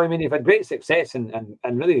 No, well, I mean, you've had great success and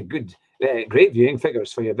really good, great viewing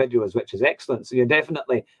figures for your videos, which is excellent. So you're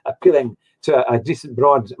definitely appealing to a decent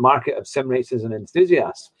broad market of sim racers and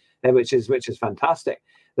enthusiasts, which is fantastic.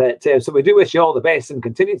 So we do wish you all the best and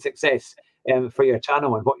continued success for your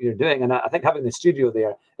channel and what you're doing. And I think having the studio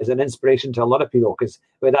there is an inspiration to a lot of people, because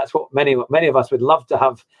that's what many of us would love to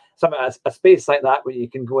have, a space like that where you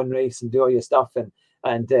can go and race and do all your stuff, and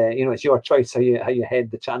it's your choice how you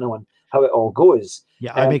head the channel and how it all goes.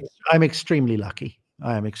 Yeah, I'm extremely lucky.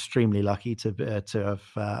 I am extremely lucky to be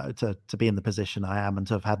in the position I am and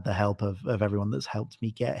to have had the help of everyone that's helped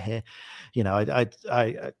me get here.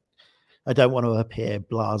 I don't want to appear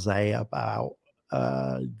blasé about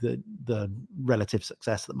the relative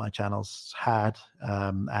success that my channel's had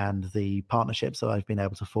and the partnerships that I've been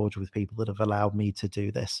able to forge with people that have allowed me to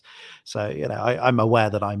do this. So I'm aware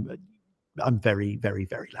that I'm very, very,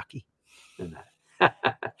 very lucky.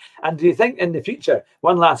 And do you think in the future,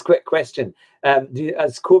 one last quick question,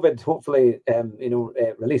 as COVID hopefully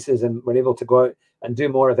releases and we're able to go out and do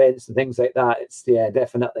more events and things like that, it's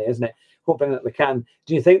definitely, isn't it, hoping that we can,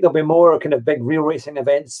 do you think there'll be more kind of big real racing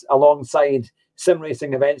events alongside sim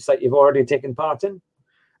racing events that you've already taken part in?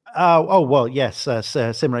 Well, yes,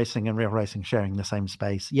 sim racing and real racing sharing the same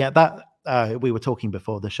space. Yeah, that we were talking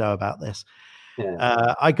before the show about this.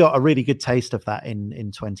 Yeah. I got a really good taste of that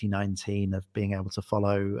in 2019 of being able to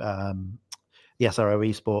follow the SRO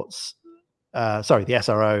esports. The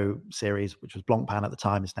SRO series, which was Blancpain at the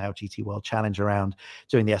time, is now GT World Challenge, around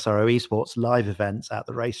doing the SRO esports live events at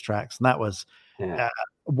the racetracks, and that was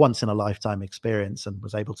once in a lifetime experience, and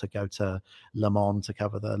was able to go to Le Mans to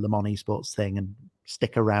cover the Le Mans esports thing and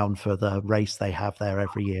stick around for the race they have there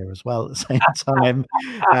every year as well at the same time.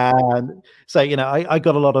 And so, I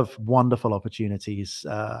got a lot of wonderful opportunities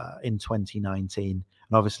in 2019, and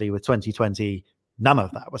obviously with 2020, none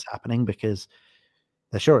of that was happening because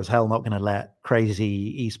they're sure as hell not going to let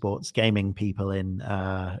crazy esports gaming people in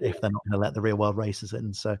if they're not going to let the real world races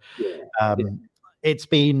in. So it's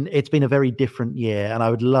been a very different year, and I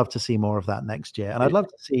would love to see more of that next year. And I'd love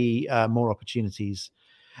to see more opportunities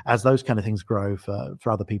as those kind of things grow for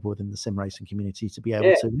other people within the sim racing community to be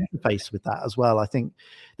able to interface with that as well. I think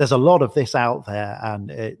there's a lot of this out there, and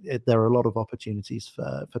there are a lot of opportunities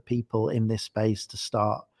for people in this space to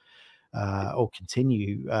start or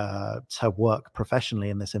continue to work professionally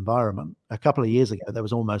in this environment. A couple of years ago, there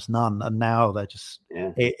was almost none, and now they're just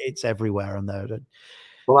it's everywhere, and they're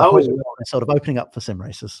I always sort of opening up for sim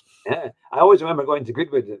racers. Yeah, I always remember going to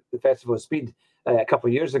Goodwood, the Festival of Speed, a couple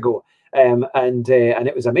of years ago, and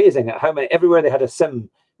it was amazing how many everywhere they had a sim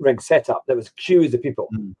rig set up. There was queues of people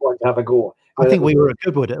wanting to have a go. I think we were at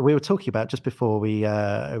Goodwood. We were talking about just before we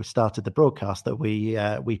started the broadcast that we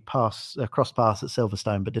crossed paths at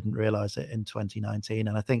Silverstone, but didn't realise it in 2019.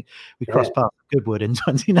 And I think we crossed paths at Goodwood in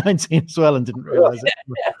 2019 as well, and didn't realise it.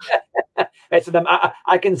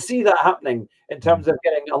 I can see that happening in terms of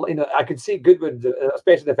getting. I could see Goodwood,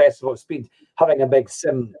 especially the Festival of Speed, having a big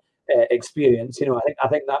sim experience. I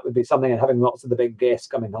think that would be something, and having lots of the big guests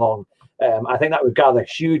coming along. I think that would gather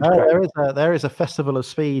huge crowd. There is a Festival of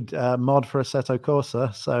Speed mod for Assetto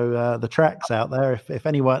Corsa, so the track's out there. If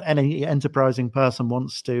any enterprising person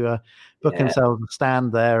wants to book themselves a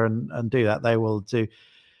stand there and do that, they will do.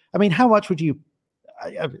 I mean, how much would you?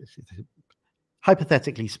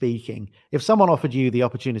 Hypothetically speaking, if someone offered you the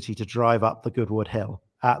opportunity to drive up the Goodwood Hill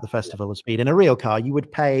at the Festival of Speed in a real car, you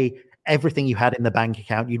would pay everything you had in the bank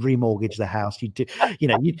account. You'd remortgage the house.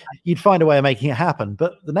 You'd find a way of making it happen.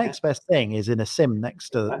 But the next best thing is in a sim next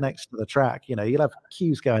to the track. You'll have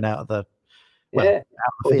queues going out of the out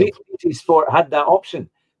the field. BT Sport had that option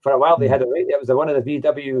for a while. They had it was one of the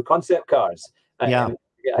VW concept cars. I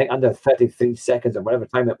think under 33 seconds or whatever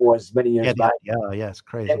time it was many years back. It's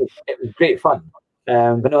crazy. It was great fun.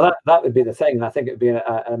 But no, that would be the thing. And I think it would be an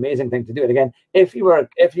amazing thing to do. And again, if you were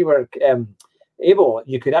able,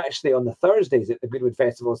 you could actually on the Thursdays at the Goodwood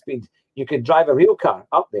Festival of Speed, you could drive a real car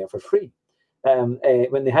up there for free.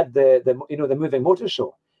 When they had the moving motor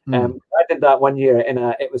show. I did that one year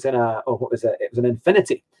it was an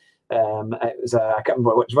Infinity. It was I can't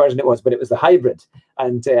remember which version it was, but it was the hybrid.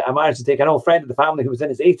 And I managed to take an old friend of the family who was in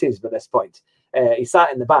his 80s by this point. He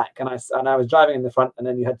sat in the back, and I was driving in the front, and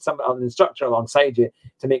then you had an instructor alongside you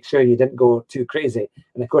to make sure you didn't go too crazy.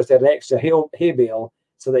 And of course, they had an extra hay bale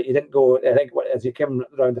so that you didn't go. I think as you came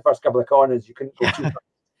around the first couple of corners, you couldn't go too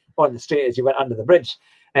far on the straight as you went under the bridge.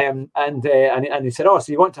 And he said, "Oh,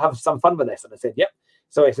 so you want to have some fun with this?" And I said, "Yep."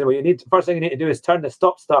 So he said, "Well, first thing you need to do is turn the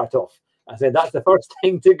stop start off." I said, "That's the first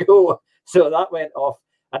thing to go." So that went off,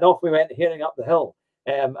 and off we went, heading up the hill.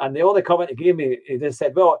 And the only comment he gave me, he just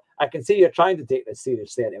said, "Well, I can see you're trying to take this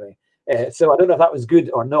seriously anyway." So I don't know if that was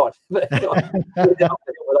good or not, but without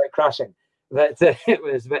crashing. But it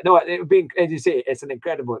was. But no, it would be, as you say, it's an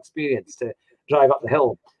incredible experience to drive up the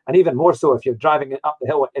hill, and even more so if you're driving up the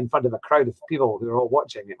hill in front of a crowd of people who are all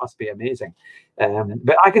watching. It must be amazing.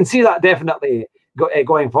 But I can see that definitely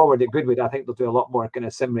going forward at Goodwood. I think they'll do a lot more kind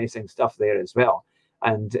of sim racing stuff there as well,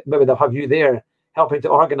 and maybe they'll have you there helping to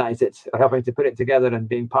organize it or helping to put it together and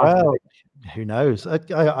being part of it. Who knows?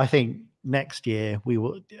 I think next year we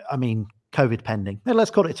will. I mean, COVID pending.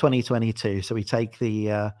 Let's call it 2022. So we take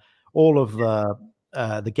the all of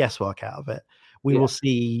the guesswork out of it. We will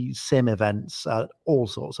see sim events, all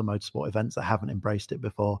sorts of motorsport events that haven't embraced it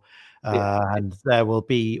before. And there will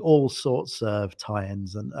be all sorts of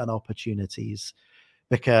tie-ins and opportunities,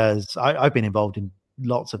 because I've been involved in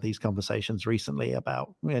lots of these conversations recently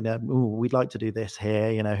about, we'd like to do this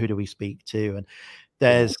here, who do we speak to? And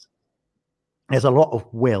there's a lot of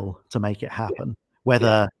will to make it happen,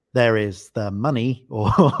 whether there is the money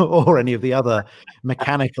or any of the other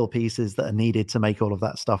mechanical pieces that are needed to make all of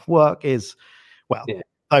that stuff work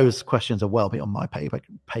those questions are well beyond my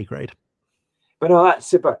pay grade. But no, that's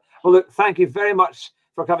super. Well, look, thank you very much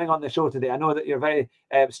for coming on the show today. I know that you're very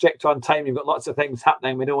strict on time. You've got lots of things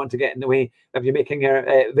happening. We don't want to get in the way of you making your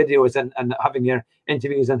videos and having your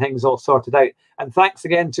interviews and things all sorted out. And thanks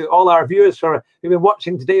again to all our viewers who've been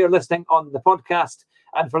watching today or listening on the podcast,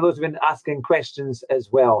 and for those who've been asking questions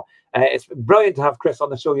as well. It's brilliant to have Chris on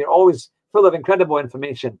the show. You're always full of incredible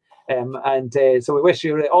information. So we wish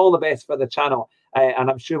you all the best for the channel. And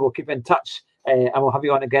I'm sure we'll keep in touch, and we'll have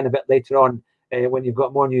you on again a bit later on when you've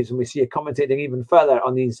got more news and we see you commentating even further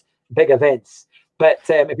on these big events. But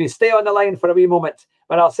if you stay on the line for a wee moment,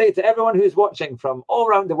 but I'll say to everyone who's watching from all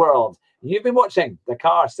around the world, you've been watching the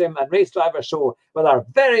Car, Sim and Race Driver Show with our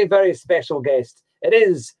very, very special guest. It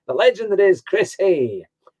is the legend that is Chris Haye.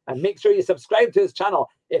 And make sure you subscribe to his channel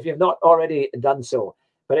if you've not already done so.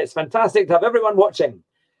 But it's fantastic to have everyone watching.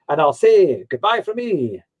 And I'll say goodbye from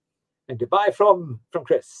me and goodbye from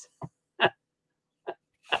Chris.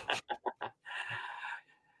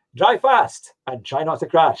 Drive fast and try not to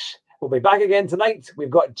crash. We'll be back again tonight. We've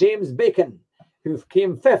got James Bacon, who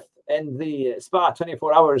came 5th in the Spa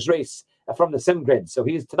 24 Hours race from the Sim Grid. So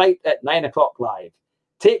he's tonight at 9 o'clock live.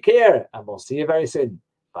 Take care, and we'll see you very soon.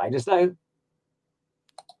 Bye just now.